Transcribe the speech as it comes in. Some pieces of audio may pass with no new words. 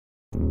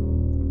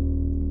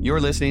You're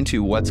listening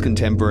to What's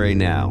Contemporary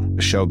Now,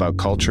 a show about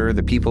culture,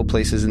 the people,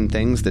 places, and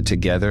things that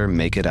together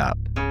make it up.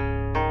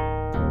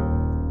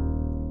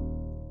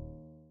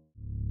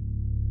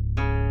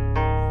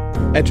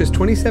 At just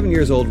 27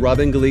 years old,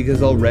 Robin Galiegue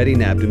has already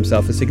nabbed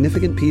himself a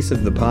significant piece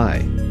of the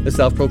pie. A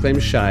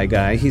self-proclaimed shy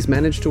guy, he's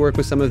managed to work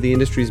with some of the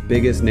industry's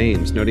biggest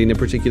names, noting a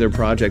particular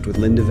project with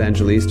Linda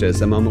Evangelista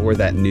as a moment where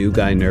that new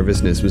guy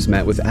nervousness was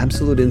met with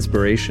absolute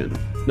inspiration.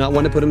 Not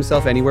one to put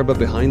himself anywhere but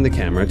behind the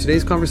camera,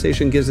 today's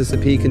conversation gives us a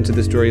peek into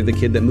the story of the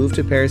kid that moved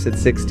to Paris at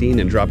 16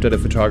 and dropped out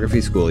of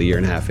photography school a year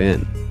and a half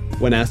in.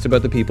 When asked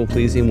about the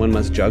people-pleasing one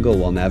must juggle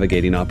while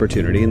navigating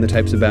opportunity and the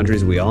types of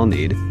boundaries we all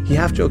need, he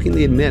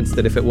half-jokingly admits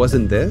that if it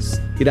wasn't this,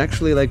 he'd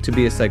actually like to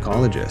be a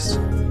psychologist.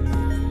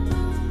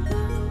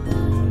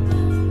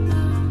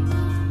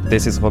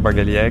 This is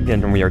Galiegue,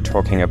 and we are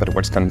talking about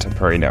what's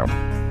contemporary now.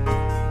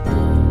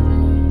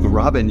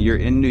 Robin, you're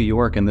in New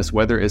York and this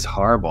weather is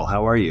horrible.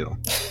 How are you?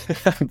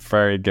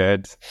 Very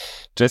good.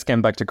 Just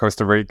came back to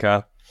Costa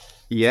Rica.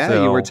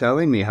 Yeah, you were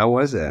telling me. How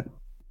was it?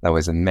 That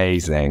was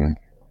amazing.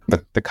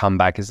 But the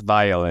comeback is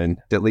violent.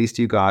 At least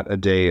you got a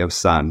day of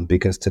sun,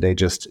 because today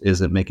just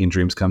isn't making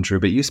dreams come true.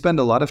 But you spend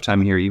a lot of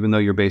time here, even though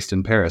you're based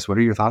in Paris. What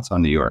are your thoughts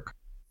on New York?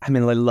 I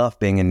mean, I love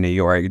being in New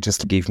York. It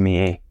just gives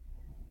me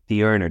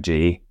the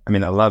energy. I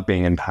mean, I love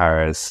being in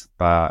Paris,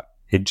 but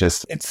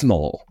it's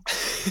small.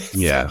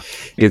 Yeah.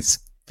 It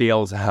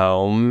feels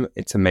home.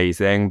 It's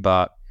amazing,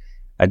 but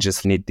I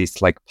just need this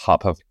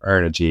pop of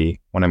energy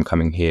when I'm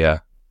coming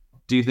here.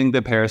 Do you think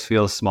that Paris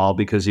feels small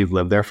because you've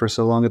lived there for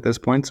so long at this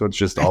point? So it's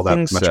just all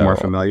that much more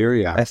familiar?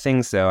 Yeah. I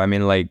think so. I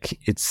mean,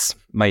 it's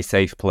my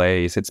safe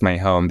place. It's my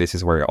home. This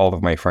is where all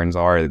of my friends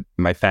are.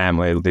 My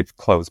family live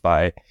close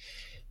by.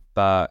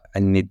 But I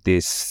need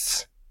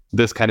this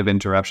kind of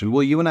interruption.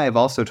 Well, you and I have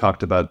also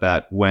talked about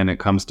that when it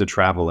comes to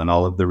travel and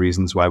all of the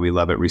reasons why we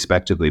love it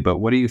respectively. But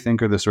what do you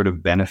think are the sort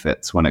of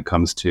benefits when it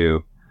comes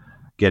to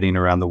getting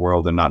around the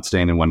world and not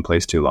staying in one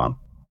place too long?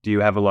 Do you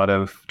have a lot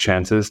of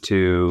chances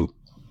to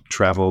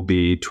travel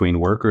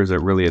between work, or is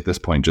it really at this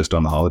point just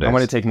on the holidays? I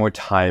want to take more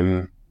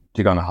time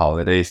to go on the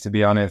holidays, to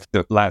be honest.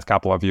 The last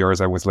couple of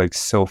years I was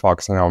so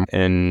focused on,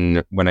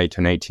 and when I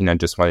turned 18 I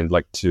just wanted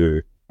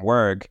to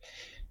work.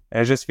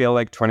 And I just feel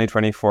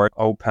 2024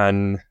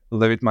 opened a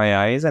little bit my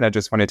eyes, and I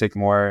just want to take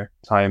more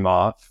time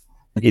off.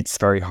 It's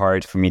very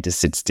hard for me to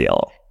sit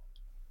still.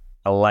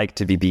 I like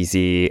to be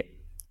busy,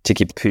 to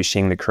keep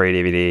pushing the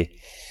creativity.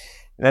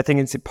 And I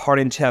think it's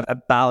important to have a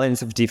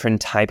balance of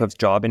different type of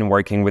job and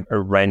working with a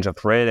range of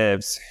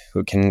creatives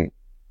who can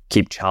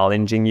keep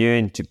challenging you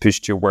and to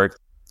push your work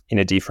in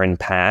a different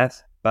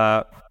path.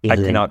 But I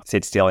cannot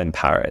sit still in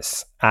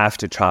Paris. I have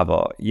to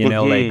travel.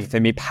 For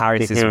me,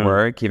 Paris is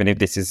work. Even if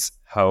this is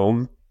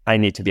home, I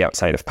need to be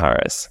outside of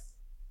Paris.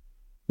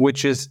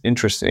 Which is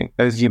interesting.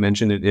 As you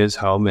mentioned, it is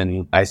home.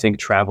 And I think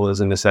travel is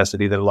a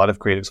necessity that a lot of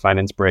creatives find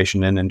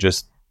inspiration in, and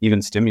just even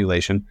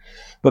stimulation.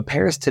 But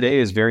Paris today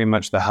is very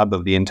much the hub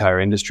of the entire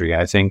industry.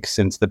 I think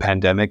since the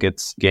pandemic,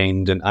 it's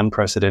gained an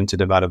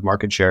unprecedented amount of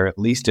market share, at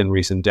least in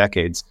recent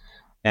decades.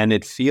 And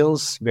it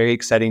feels very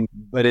exciting.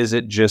 But is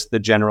it just the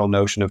general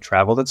notion of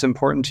travel that's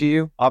important to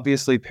you?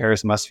 Obviously,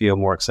 Paris must feel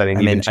more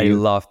exciting. I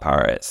love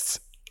Paris,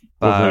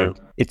 but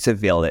it's a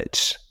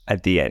village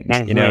at the end.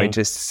 It's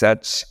just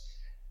such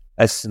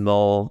a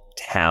small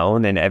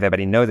town and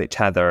everybody knows each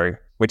other,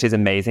 which is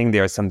amazing.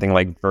 There's something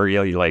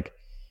very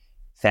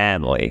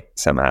family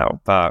somehow,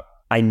 but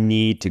I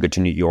need to go to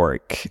New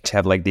York to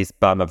have this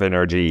bomb of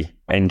energy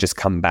and just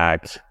come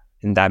back,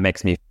 and that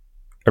makes me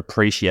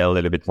appreciate a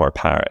little bit more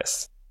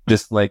Paris.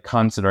 Just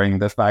considering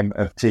the fact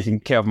of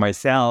taking care of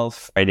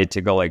myself, I need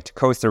to go to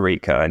Costa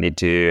Rica, I need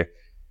to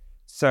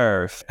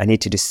surf, I need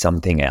to do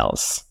something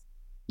else.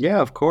 Yeah,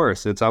 of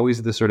course. It's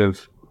always the sort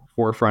of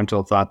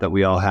forefrontal thought that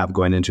we all have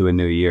going into a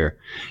new year.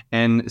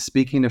 And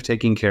speaking of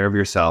taking care of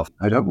yourself,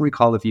 I don't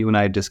recall if you and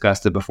I had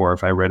discussed it before,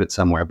 if I read it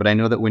somewhere, but I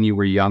know that when you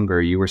were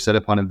younger, you were set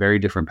upon a very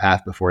different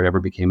path before it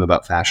ever became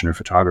about fashion or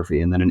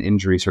photography. And then an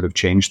injury sort of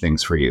changed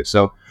things for you.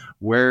 So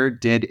where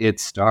did it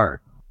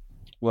start?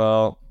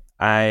 Well,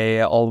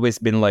 I always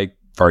been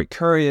very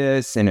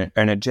curious and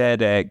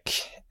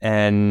energetic.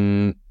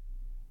 And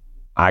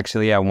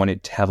actually I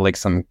wanted to have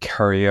some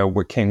career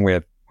working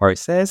with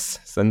horses.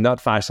 So not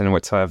fashion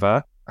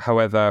whatsoever.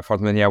 However,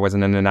 unfortunately, I was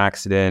in an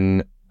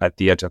accident at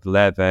the age of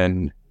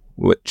 11,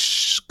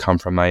 which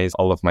compromised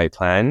all of my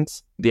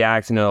plans. The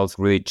accident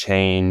also really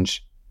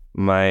changed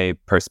my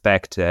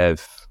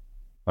perspective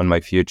on my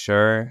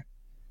future.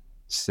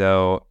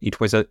 So it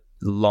was a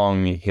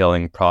long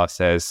healing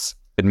process.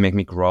 It made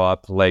me grow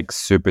up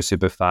super,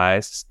 super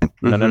fast.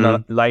 And on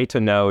a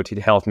lighter note, it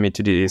helped me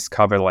to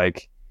discover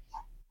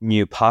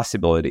new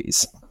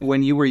possibilities.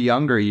 When you were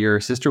younger,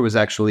 your sister was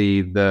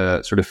actually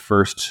the sort of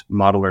first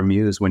model or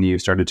muse when you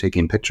started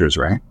taking pictures,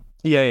 right?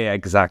 Yeah,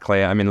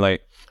 exactly. I mean,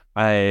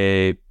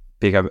 I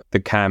picked up the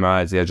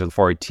camera at the age of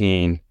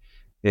 14.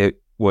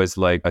 It was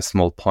a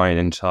small point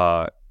in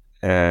time,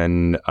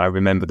 And I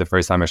remember the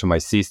first time I saw my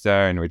sister,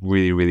 and we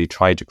really, really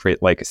tried to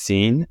create like a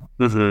scene.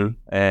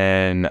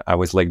 And I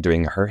was like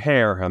doing her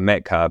hair, her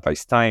makeup, I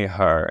styled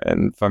her.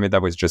 And for me,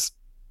 that was just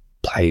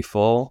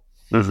playful.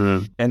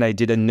 And I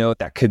didn't know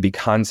that could be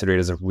considered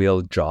as a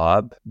real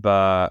job,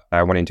 but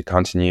I wanted to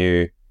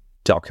continue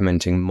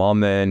documenting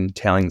moment,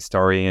 telling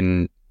story,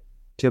 and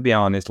to be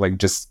honest, like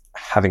just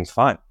having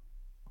fun.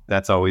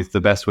 That's always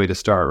the best way to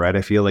start, right?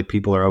 I feel like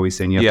people are always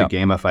saying you have to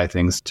gamify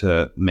things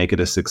to make it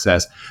a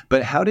success.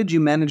 But how did you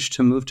manage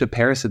to move to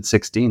Paris at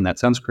 16? That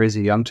sounds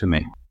crazy young to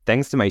me.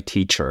 Thanks to my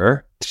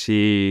teacher.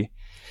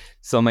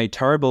 So my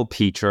terrible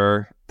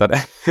teacher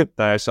that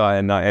I saw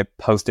and I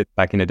posted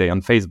back in the day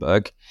on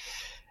Facebook,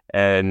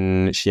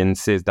 and she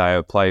insists that I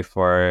apply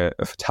for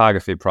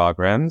photography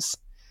programs.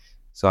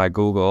 So I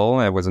Google,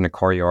 I was in a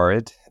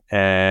courtyard,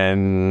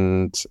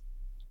 and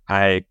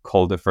I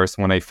called the first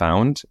one I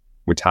found,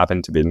 which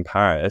happened to be in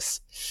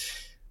Paris.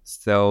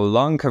 So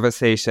long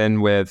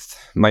conversation with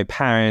my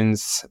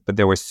parents, but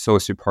they were so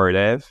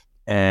supportive.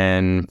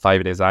 And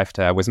 5 days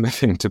after, I was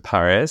moving to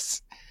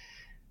Paris.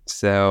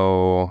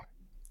 So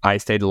I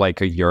stayed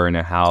like a year and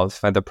a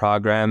half at the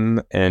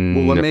program.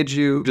 And what made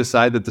you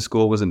decide that the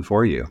school wasn't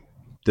for you?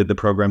 Did the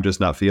program just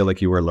not feel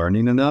like you were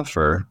learning enough,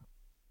 or?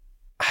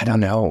 I don't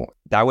know.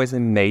 That was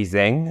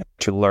amazing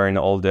to learn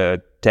all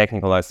the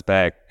technical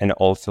aspect and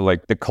also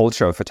like the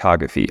culture of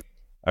photography.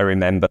 I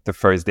remember the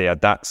first day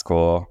at that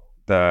school,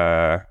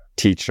 the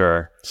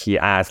teacher, he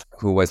asked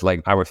who was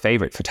like our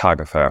favorite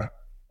photographer,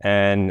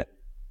 and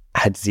I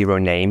had zero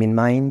name in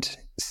mind.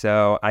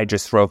 So I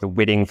just wrote a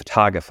wedding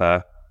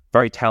photographer,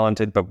 very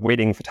talented, but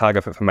wedding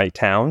photographer from my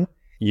town.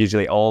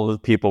 Usually all the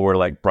people were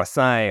like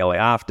Brassai, like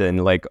Afton,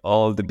 like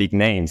all the big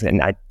names,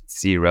 and I had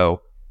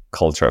zero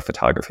culture of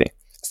photography.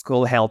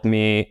 School helped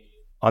me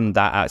on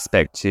that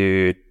aspect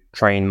to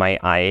train my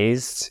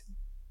eyes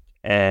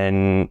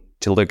and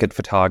to look at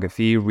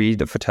photography, read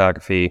the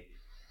photography,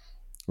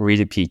 read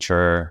the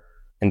picture,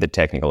 and the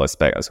technical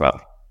aspect as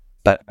well.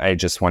 But I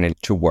just wanted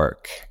to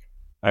work.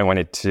 I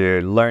wanted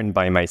to learn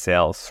by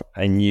myself.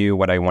 I knew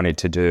what I wanted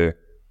to do,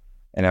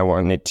 and I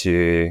wanted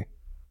to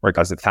work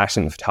as a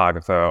fashion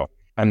photographer.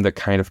 I'm the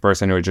kind of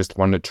person who just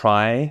want to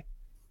try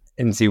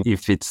and see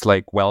if it's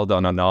like well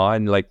done or not,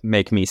 and like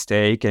make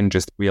mistake and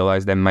just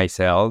realize them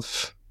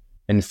myself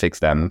and fix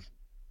them.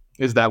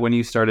 Is that when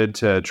you started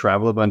to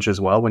travel a bunch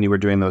as well, when you were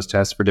doing those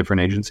tests for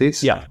different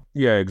agencies? Yeah,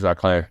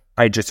 exactly.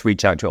 I just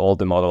reached out to all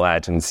the model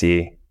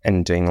agency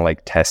and doing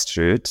like test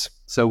shoots.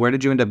 So where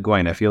did you end up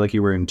going? I feel like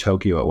you were in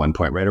Tokyo at one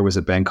point, right? Or was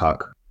it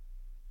Bangkok?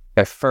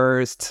 At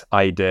first,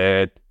 I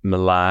did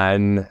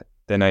Milan,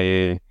 then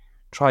I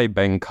tried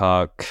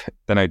Bangkok,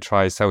 then I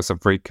tried South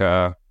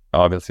Africa.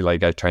 Obviously,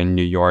 like I tried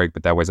New York,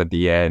 but that was at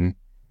the end.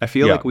 I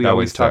feel like we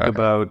always talk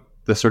about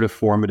the sort of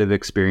formative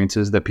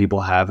experiences that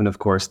people have. And of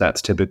course,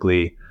 that's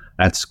typically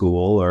at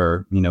school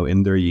or, you know,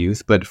 in their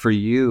youth. But for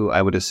you,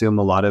 I would assume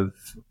a lot of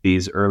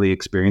these early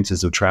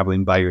experiences of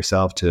traveling by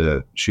yourself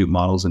to shoot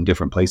models in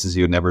different places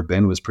you had never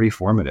been was pretty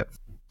formative.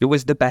 It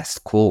was the best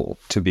school,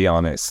 to be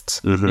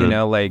honest. You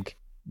know, like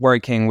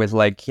working with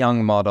like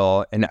young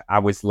model, and I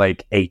was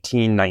like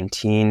 18,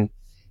 19.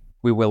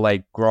 We were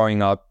like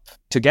growing up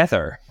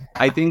together.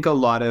 I think a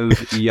lot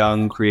of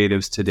young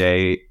creatives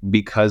today,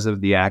 because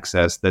of the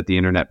access that the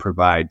internet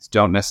provides,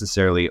 don't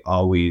necessarily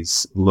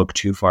always look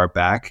too far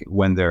back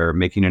when they're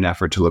making an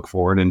effort to look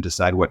forward and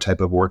decide what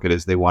type of work it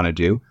is they want to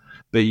do.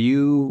 But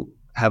you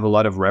have a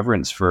lot of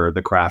reverence for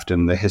the craft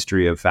and the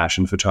history of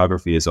fashion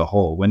photography as a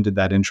whole. When did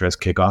that interest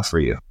kick off for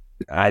you?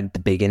 At the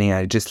beginning,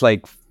 I just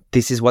like,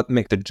 this is what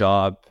makes the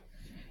job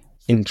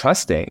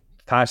interesting.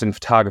 Fashion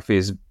photography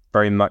is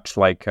very much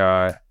like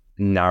a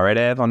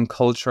narrative on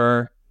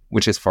culture,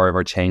 which is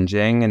forever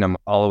changing, and I'm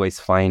always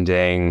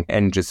finding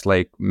and just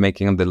like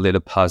making the little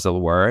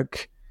puzzle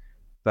work.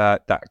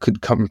 But that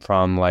could come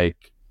from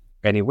like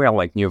anywhere,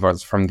 like new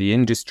words from the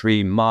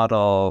industry,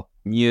 model,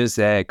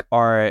 music,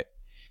 art.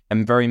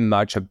 I'm very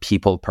much a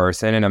people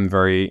person, and I'm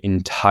very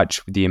in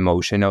touch with the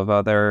emotion of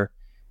other.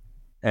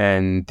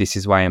 And this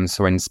is why I'm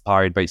so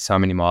inspired by so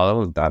many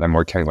models that I'm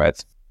working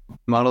with.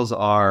 Models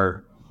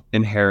are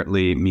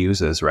inherently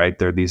muses, right?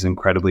 They're these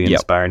incredibly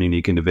inspiring,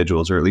 unique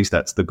individuals, or at least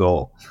that's the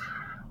goal.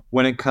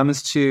 When it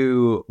comes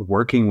to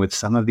working with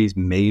some of these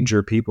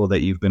major people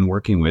that you've been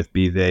working with,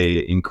 be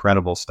they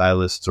incredible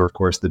stylists or, of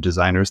course, the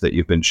designers that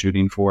you've been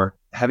shooting for,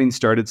 having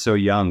started so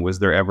young, was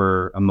there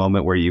ever a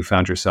moment where you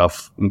found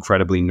yourself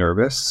incredibly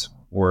nervous?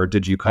 Or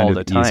did you kind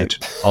of ease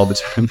it all the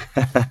time?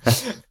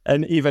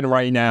 And even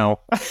right now.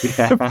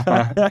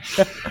 But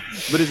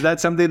is that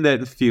something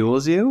that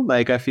fuels you?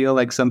 Like, I feel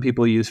like some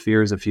people use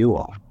fear as a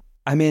fuel.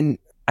 I mean,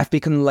 I've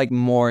become like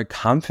more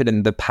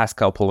confident the past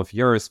couple of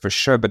years for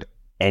sure. But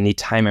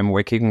anytime I'm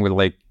working with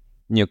like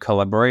new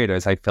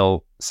collaborators, I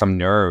feel some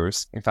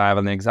nerves. If I have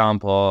an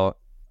example,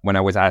 when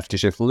I was asked to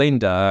shoot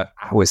Linda,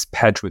 I was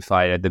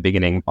petrified at the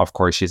beginning. Of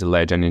course, she's a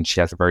legend and she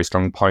has a very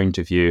strong point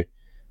of view.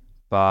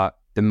 But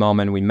the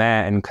moment we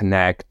met and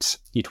connect,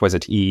 it was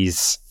at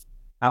ease.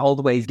 I'm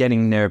always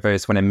getting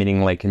nervous when I'm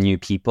meeting like new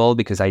people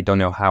because I don't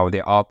know how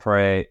they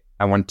operate.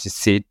 I want to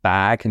sit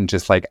back and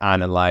just like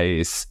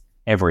analyze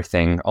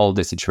everything, all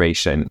the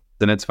situation.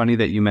 Then it's funny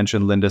that you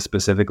mentioned Linda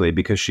specifically,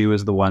 because she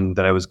was the one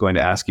that I was going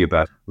to ask you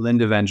about.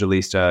 Linda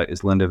Evangelista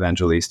is Linda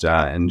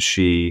Evangelista, and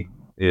she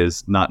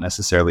is not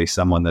necessarily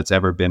someone that's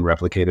ever been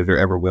replicated or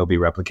ever will be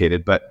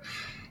replicated. But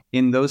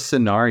in those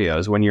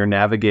scenarios, when you're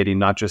navigating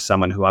not just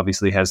someone who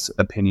obviously has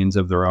opinions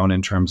of their own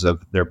in terms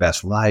of their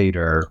best light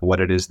or what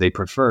it is they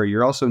prefer,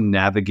 you're also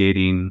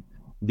navigating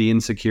the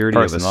insecurity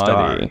of a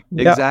star.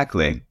 Yeah.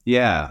 Exactly.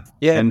 Yeah.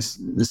 And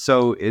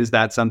so is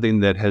that something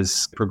that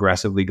has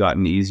progressively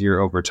gotten easier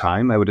over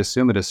time? I would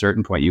assume at a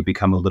certain point you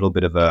become a little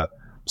bit of a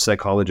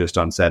psychologist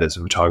on set as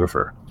a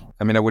photographer.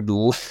 I mean,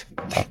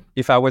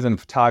 if I wasn't a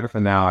photographer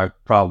now, I'm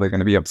probably going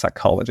to be a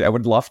psychologist. I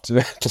would love to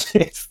at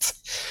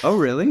least. Oh,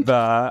 really?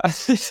 But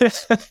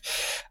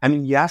I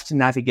mean, you have to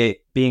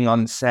navigate being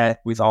on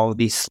set with all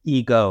these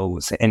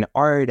egos and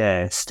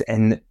artists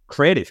and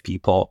creative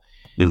people.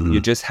 Mm-hmm.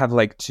 You just have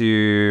like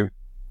to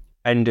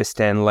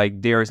understand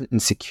like there's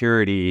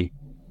insecurity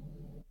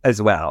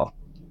as well.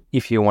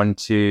 If you want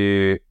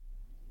to,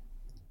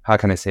 how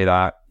can I say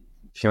that?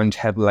 If you want to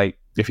have like,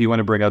 if you want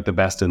to bring out the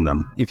best in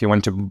them. If you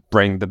want to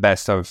bring the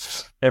best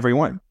of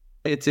everyone.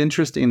 It's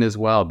interesting as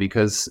well,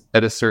 because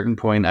at a certain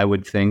point, I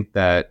would think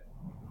that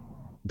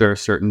there are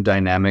certain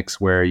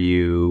dynamics where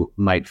you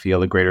might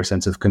feel a greater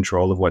sense of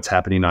control of what's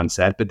happening on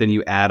set, but then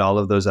you add all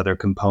of those other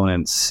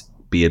components,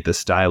 be it the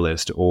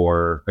stylist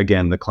or,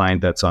 again, the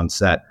client that's on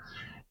set.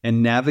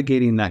 And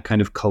navigating that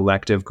kind of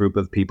collective group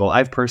of people,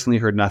 I've personally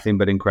heard nothing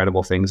but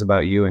incredible things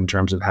about you in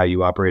terms of how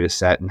you operate a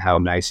set and how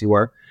nice you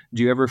are.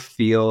 Do you ever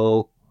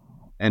feel,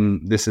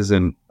 and this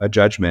isn't a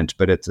judgment,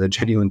 but it's a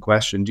genuine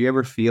question, do you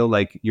ever feel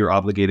like you're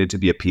obligated to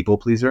be a people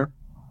pleaser?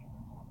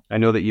 I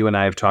know that you and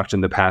I have talked in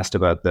the past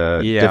about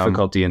the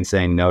difficulty in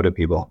saying no to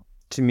people.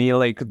 To me,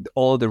 like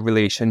all the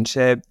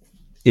relationship,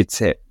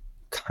 it's a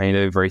kind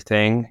of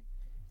everything.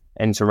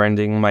 And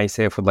surrounding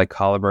myself with like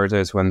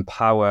collaborators who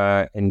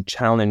empower and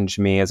challenge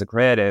me as a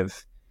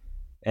creative,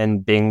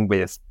 and being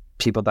with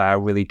people that I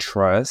really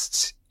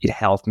trust, it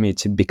helped me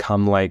to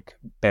become like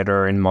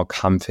better and more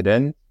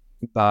confident.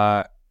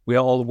 But we're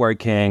all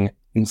working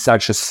in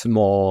such a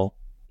small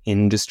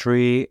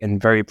industry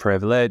and very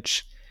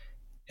privileged.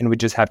 And we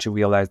just have to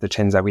realize the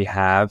chance that we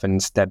have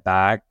and step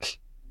back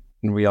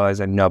and realize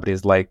that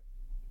nobody's like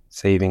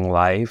saving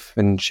life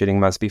and shooting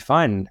must be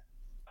fun.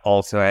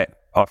 Also, I,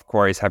 of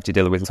course, have to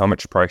deal with so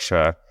much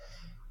pressure,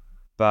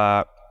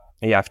 but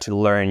you have to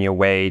learn your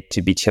way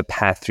to beat your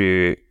path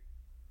through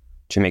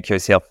to make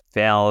yourself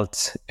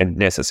felt and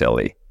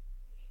necessary.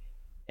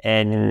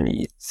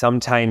 And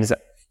sometimes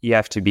you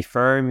have to be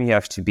firm, you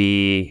have to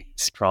be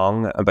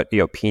strong about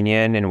your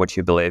opinion and what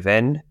you believe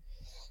in,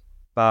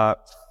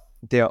 but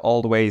there are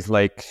always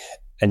like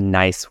a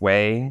nice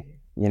way,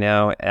 you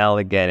know,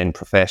 elegant and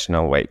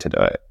professional way to do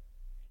it.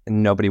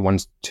 And nobody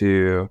wants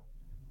to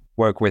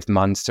work with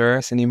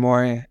monsters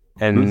anymore.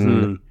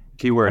 And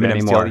keyword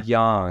anymore. I'm still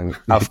young.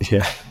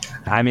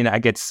 I mean, I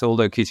get so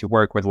lucky to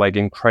work with like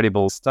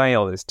incredible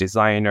stylists,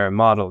 designer,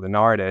 model, and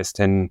artist.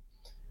 And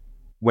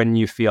when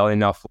you feel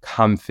enough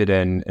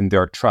confident in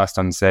their trust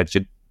on set,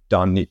 you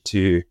don't need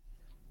to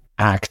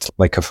act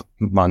like a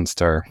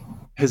monster.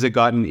 Has it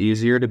gotten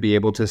easier to be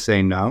able to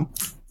say no?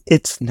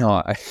 It's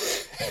not.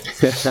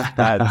 That's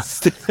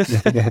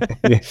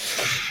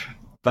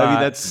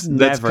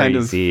that's kind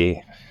easy.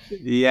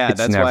 Of yeah.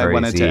 That's why I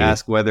wanted to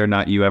ask whether or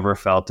not you ever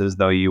felt as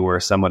though you were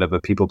somewhat of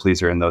a people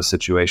pleaser in those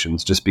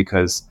situations, just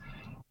because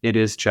it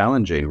is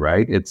challenging,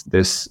 right? It's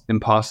this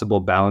impossible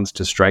balance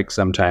to strike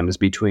sometimes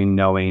between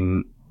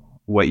knowing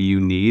what you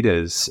need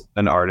as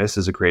an artist,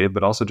 as a creative,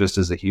 but also just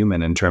as a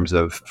human in terms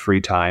of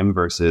free time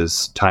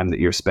versus time that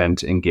you're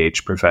spent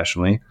engaged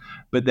professionally.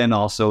 But then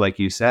also, like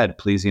you said,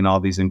 pleasing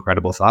all these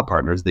incredible thought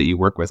partners that you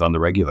work with on the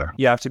regular.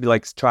 You have to be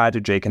like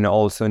strategic and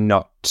also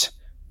not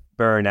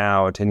burn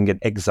out and get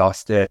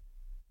exhausted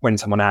when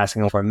someone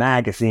asking for a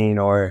magazine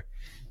or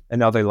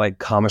another like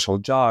commercial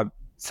job.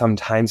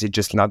 Sometimes it's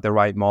just not the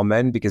right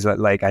moment because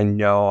like I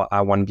know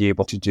I want to be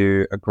able to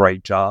do a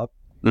great job.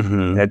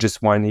 And I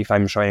just want, if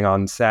I'm showing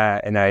on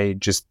set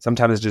and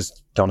sometimes I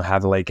just don't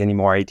have like any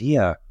more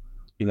idea,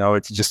 you know,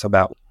 it's just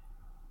about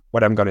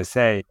what I'm going to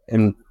say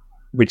and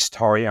which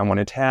story I want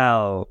to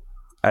tell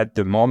at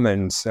the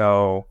moment.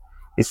 So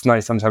it's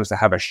nice sometimes to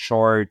have a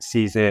short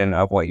season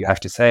of what you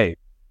have to say.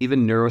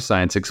 Even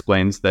neuroscience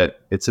explains that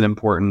it's an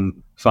important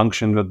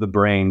function of the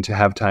brain to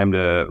have time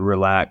to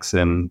relax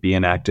and be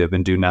inactive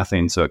and do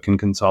nothing, so it can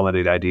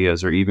consolidate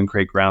ideas or even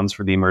create grounds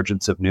for the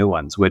emergence of new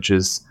ones, which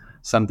is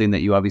something that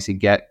you obviously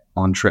get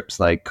on trips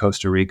like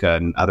Costa Rica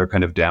and other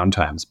kind of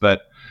downtimes.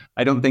 But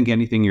I don't think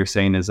anything you're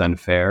saying is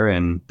unfair.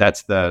 And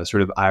that's the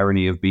sort of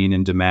irony of being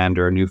in demand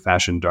or a new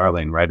fashion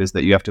darling, right? Is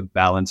that you have to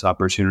balance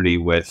opportunity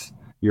with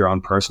your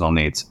own personal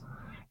needs.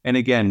 And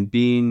again,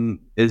 being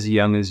as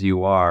young as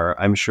you are,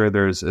 I'm sure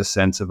there's a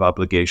sense of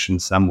obligation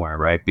somewhere,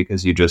 right?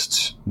 Because you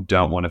just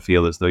don't want to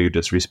feel as though you're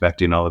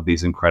disrespecting all of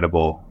these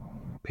incredible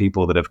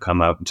people that have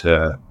come out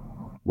to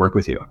work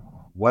with you.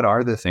 what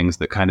are the things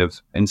that kind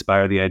of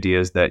inspire the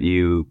ideas that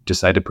you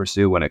decide to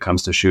pursue when it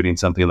comes to shooting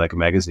something like a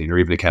magazine or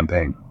even a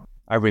campaign?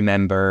 I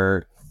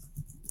remember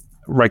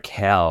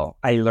Raquel.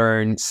 I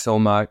learned so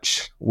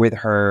much with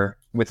her,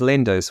 with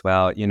Linda as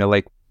well.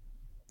 Like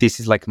this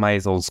is like my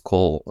old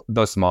school,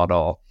 those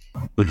model.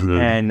 Mm-hmm.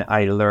 And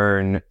I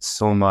learned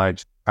so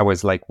much. I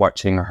was like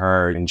watching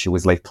her and she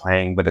was like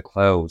playing with the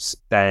clothes.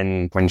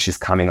 Then when she's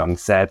coming on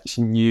set,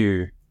 she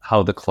knew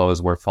how the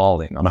clothes were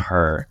falling on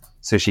her.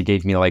 So she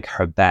gave me like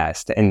her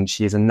best, and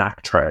she's an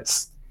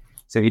actress.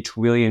 So it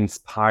really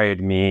inspired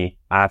me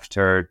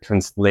after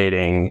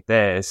translating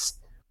this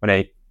when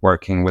I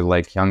working with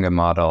like younger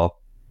model,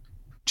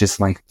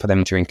 just like for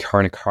them to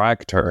incarnate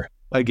character.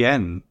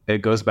 Again,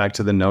 it goes back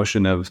to the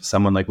notion of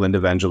someone like Linda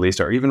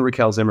Evangelista or even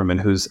Raquel Zimmerman,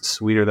 who's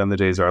sweeter than the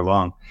days are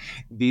long.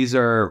 These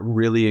are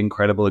really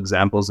incredible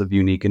examples of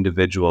unique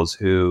individuals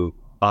who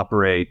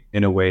operate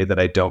in a way that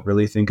I don't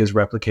really think is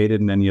replicated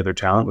in any other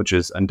talent, which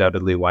is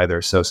undoubtedly why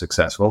they're so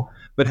successful.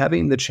 But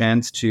having the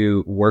chance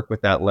to work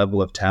with that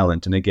level of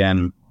talent, and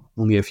again,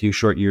 only a few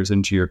short years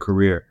into your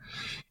career,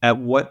 at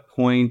what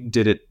point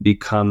did it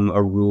become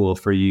a rule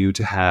for you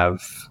to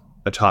have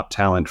a top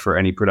talent for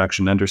any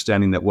production,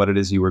 understanding that what it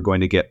is you were going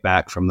to get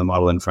back from the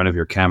model in front of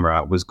your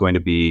camera was going to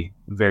be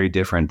very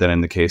different than in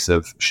the case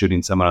of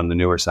shooting someone on the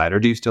newer side? Or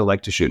do you still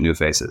like to shoot new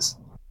faces?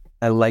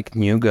 I like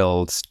new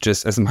girls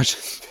just as much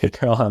as big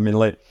girl. I mean,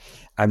 like,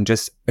 I'm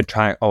just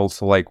trying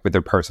also like with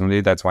their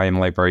personality. That's why I'm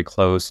like very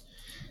close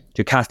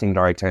to casting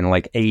director and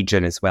like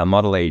agent as well,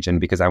 model agent,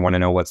 because I want to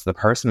know what's the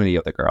personality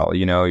of the girl.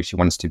 If she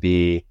wants to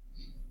be,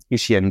 is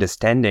she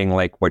understanding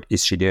like what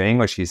is she doing,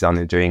 or she's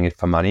only doing it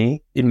for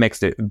money? It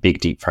makes a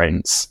big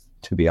difference,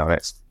 to be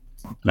honest.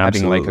 Absolutely.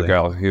 Having like a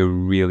girl who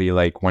really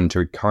like want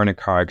to incarnate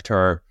a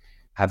character,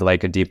 have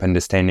like a deep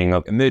understanding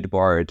of a mood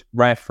board,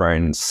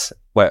 reference,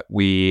 what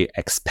we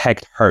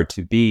expect her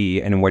to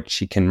be and what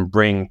she can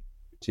bring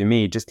to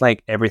me. Just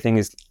like everything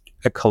is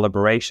a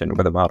collaboration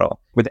with a model,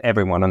 with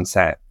everyone on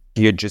set.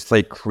 You're just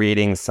like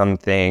creating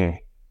something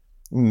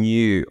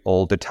new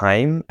all the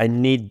time. I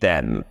need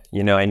them.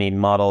 I need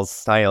models,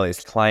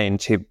 stylists,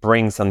 client to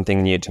bring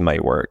something new to my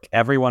work.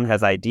 Everyone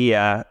has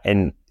idea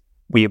and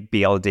we're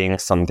building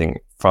something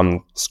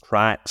from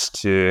scratch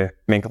to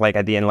make like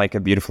at the end like a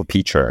beautiful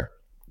picture.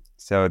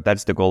 So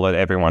that's the goal of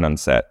everyone on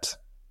set.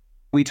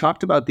 We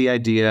talked about the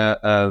idea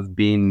of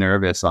being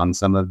nervous on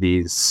some of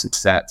these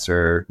sets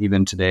or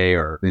even today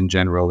or in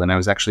general. And I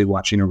was actually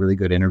watching a really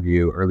good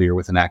interview earlier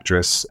with an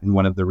actress in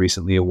one of the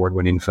recently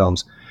award-winning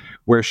films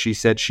where she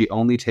said she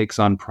only takes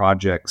on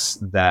projects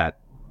that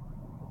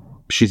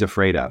she's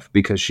afraid of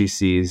because she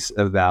sees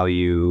a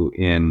value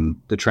in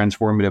the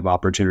transformative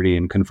opportunity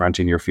in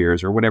confronting your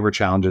fears or whatever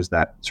challenges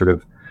that sort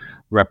of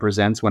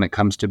represents when it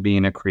comes to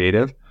being a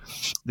creative.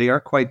 They are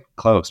quite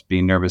close,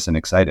 being nervous and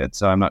excited.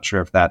 So I'm not sure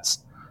if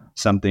that's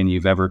something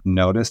you've ever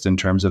noticed in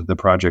terms of the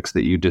projects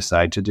that you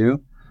decide to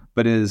do,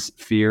 but is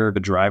fear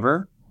the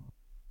driver?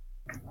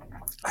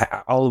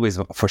 I always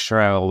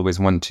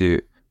want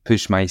to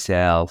push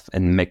myself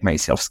and make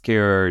myself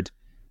scared.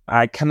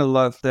 I kind of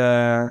love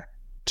the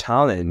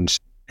challenge.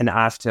 And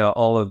after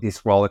all of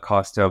this roller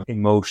coaster of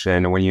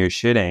emotion when you're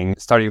shooting,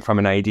 starting from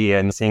an idea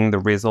and seeing the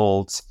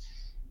results,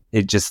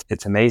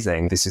 it's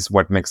amazing. This is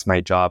what makes my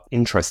job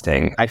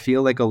interesting. I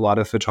feel like a lot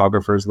of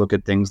photographers look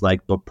at things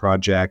like book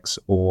projects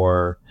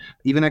or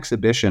even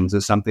exhibitions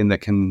as something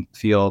that can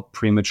feel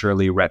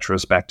prematurely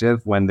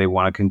retrospective when they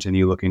want to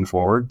continue looking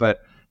forward.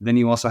 But then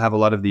you also have a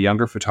lot of the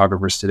younger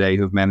photographers today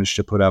who've managed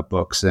to put out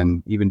books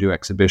and even do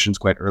exhibitions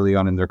quite early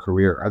on in their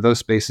career. Are those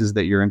spaces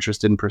that you're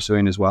interested in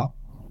pursuing as well?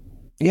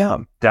 Yeah,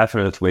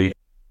 definitely.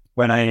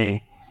 When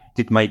I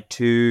did my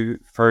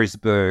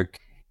first book,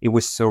 it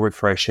was so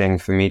refreshing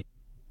for me.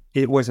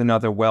 It was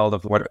another world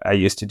of what I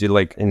used to do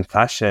like in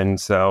fashion.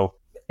 So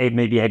it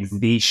may be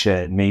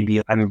exhibition,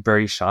 maybe I'm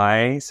very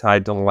shy, so I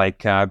don't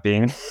like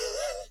being,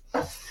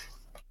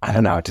 I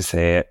don't know how to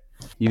say it.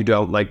 You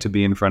don't like to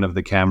be in front of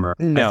the camera.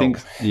 No. I think,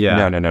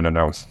 yeah.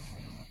 No.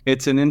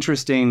 It's an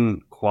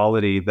interesting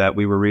quality that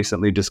we were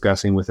recently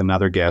discussing with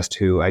another guest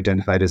who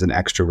identified as an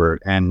extrovert,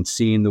 and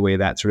seeing the way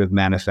that sort of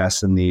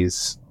manifests in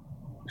these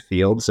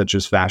fields, such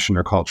as fashion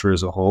or culture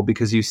as a whole,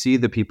 because you see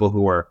the people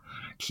who are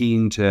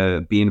keen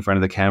to be in front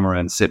of the camera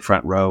and sit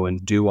front row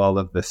and do all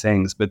of the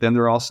things, but then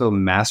they're also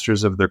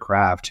masters of their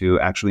craft who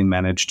actually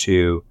manage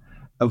to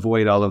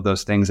avoid all of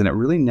those things, and it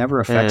really never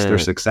affects their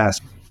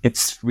success.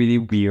 It's really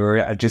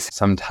weird. I just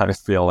sometimes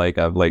feel like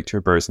I've liked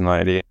your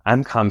personality.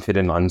 I'm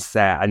confident on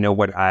set. I know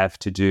what I have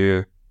to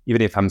do.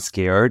 Even if I'm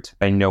scared,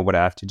 I know what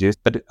I have to do.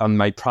 But on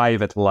my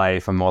private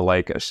life, I'm more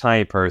like a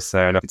shy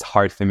person. It's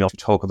hard for me to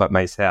talk about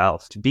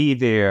myself. To be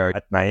there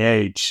at my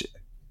age,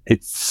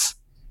 it's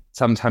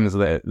sometimes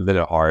a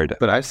little hard.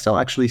 But I've still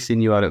actually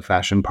seen you out at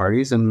fashion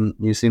parties and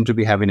you seem to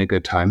be having a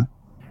good time.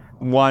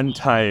 one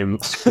time.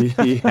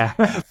 Yeah,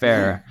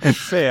 fair.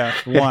 Fair.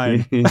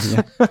 One.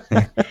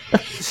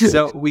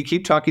 So we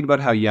keep talking about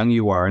how young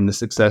you are and the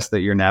success that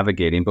you're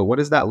navigating, but what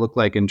does that look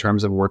like in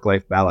terms of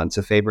work-life balance,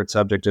 a favorite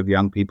subject of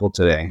young people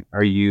today?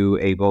 Are you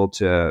able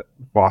to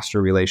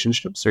foster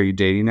relationships? Are you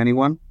dating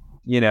anyone?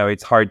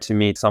 It's hard to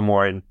meet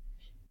someone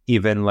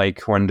even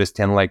like who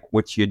understand like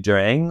what you're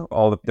doing,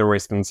 all of the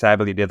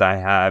responsibility that I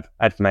have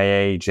at my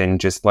age, and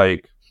just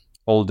like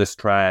all the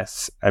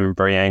stress. I'm a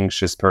very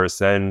anxious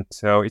person,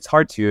 so it's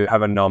hard to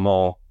have a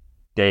normal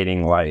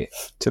dating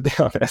life, to be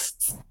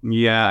honest.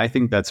 Yeah, I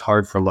think that's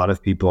hard for a lot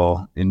of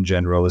people in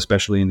general,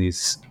 especially in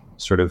these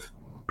sort of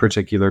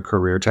particular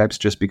career types,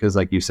 just because,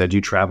 like you said,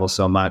 you travel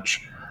so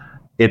much.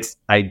 It's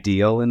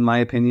ideal, in my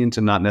opinion,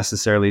 to not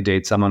necessarily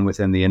date someone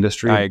within the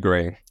industry. I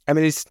agree. I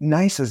mean, it's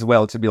nice as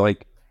well to be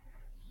like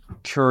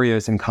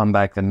curious and come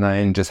back at night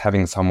and just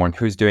having someone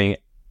who's doing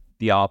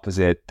the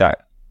opposite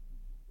that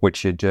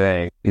what you're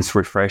doing is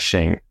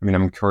refreshing. I mean,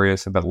 I'm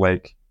curious about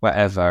like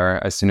whatever,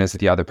 as soon as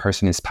the other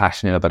person is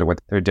passionate about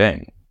what they're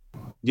doing.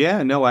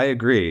 Yeah, no, I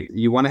agree.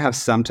 You want to have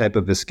some type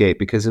of escape,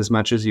 because as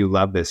much as you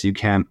love this, you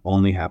can't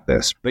only have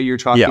this. But you're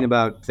talking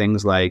about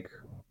things like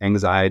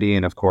anxiety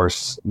and, of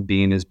course,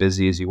 being as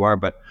busy as you are.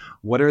 But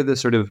what are the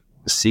sort of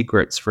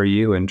secrets for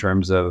you in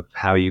terms of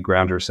how you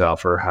ground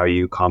yourself or how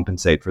you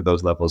compensate for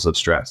those levels of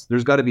stress?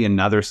 There's got to be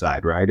another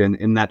side, right? And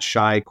in that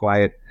shy,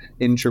 quiet,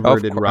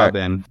 introverted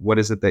Robin, what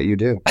is it that you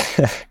do?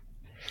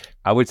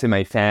 I would say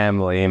my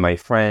family, my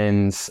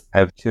friends. I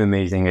have 2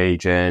 amazing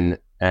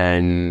agents,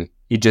 and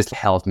it just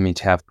helped me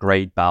to have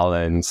great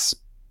balance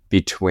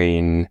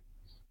between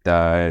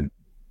the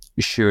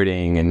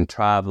shooting and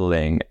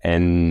traveling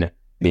and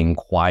being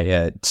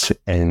quiet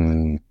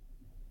and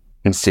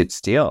sit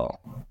still.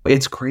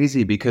 It's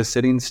crazy because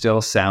sitting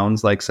still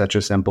sounds like such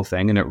a simple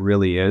thing, and it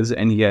really is.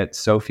 And yet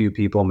so few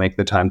people make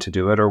the time to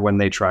do it, or when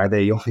they try,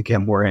 they only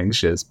get more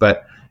anxious.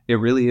 But it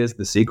really is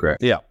the secret.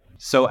 Yeah.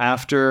 So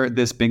after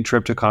this big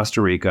trip to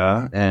Costa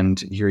Rica, and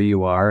here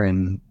you are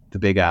in the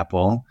Big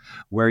Apple,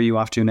 where are you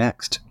off to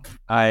next?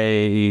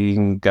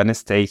 I'm gonna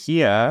stay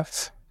here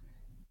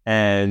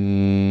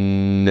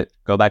and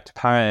go back to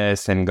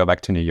Paris and go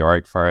back to New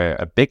York for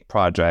a big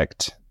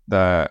project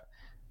that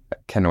I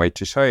can't wait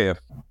to show you.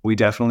 We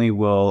definitely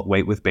will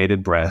wait with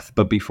bated breath.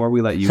 But before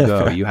we let you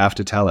go, you have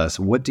to tell us,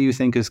 what do you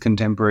think is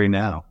contemporary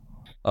now?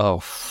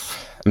 Oh,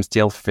 I'm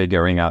still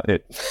figuring out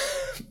it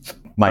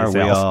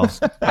myself.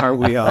 Are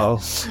we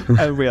all?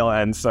 A real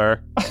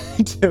answer,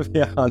 to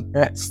be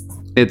honest.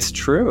 It's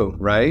true,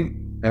 right?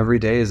 Every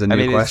day is a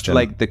new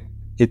question.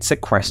 It's a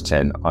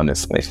question,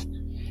 honestly.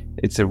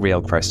 It's a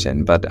real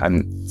question, but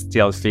I'm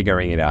still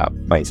figuring it out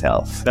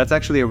myself. That's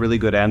actually a really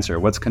good answer.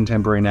 What's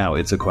contemporary now?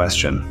 It's a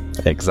question.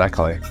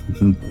 Exactly.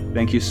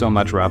 Thank you so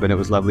much, Robin. It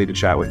was lovely to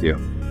chat with you.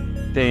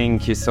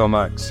 Thank you so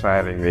much for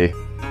having me.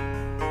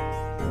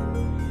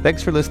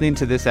 Thanks for listening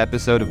to this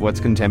episode of What's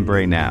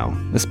Contemporary Now.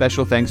 A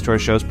special thanks to our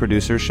show's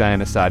producer,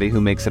 Cheyenne Asadi,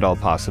 who makes it all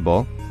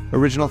possible.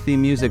 Original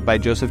theme music by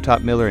Joseph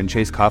Top Miller and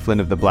Chase Coughlin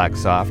of The Black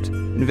Soft.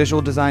 And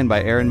visual design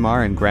by Aaron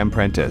Marr and Graham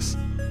Prentice.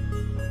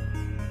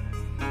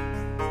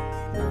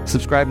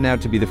 Subscribe now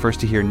to be the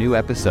first to hear new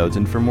episodes,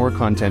 and for more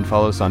content,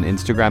 follow us on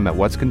Instagram at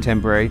What's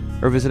Contemporary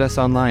or visit us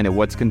online at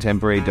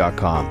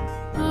whatscontemporary.com.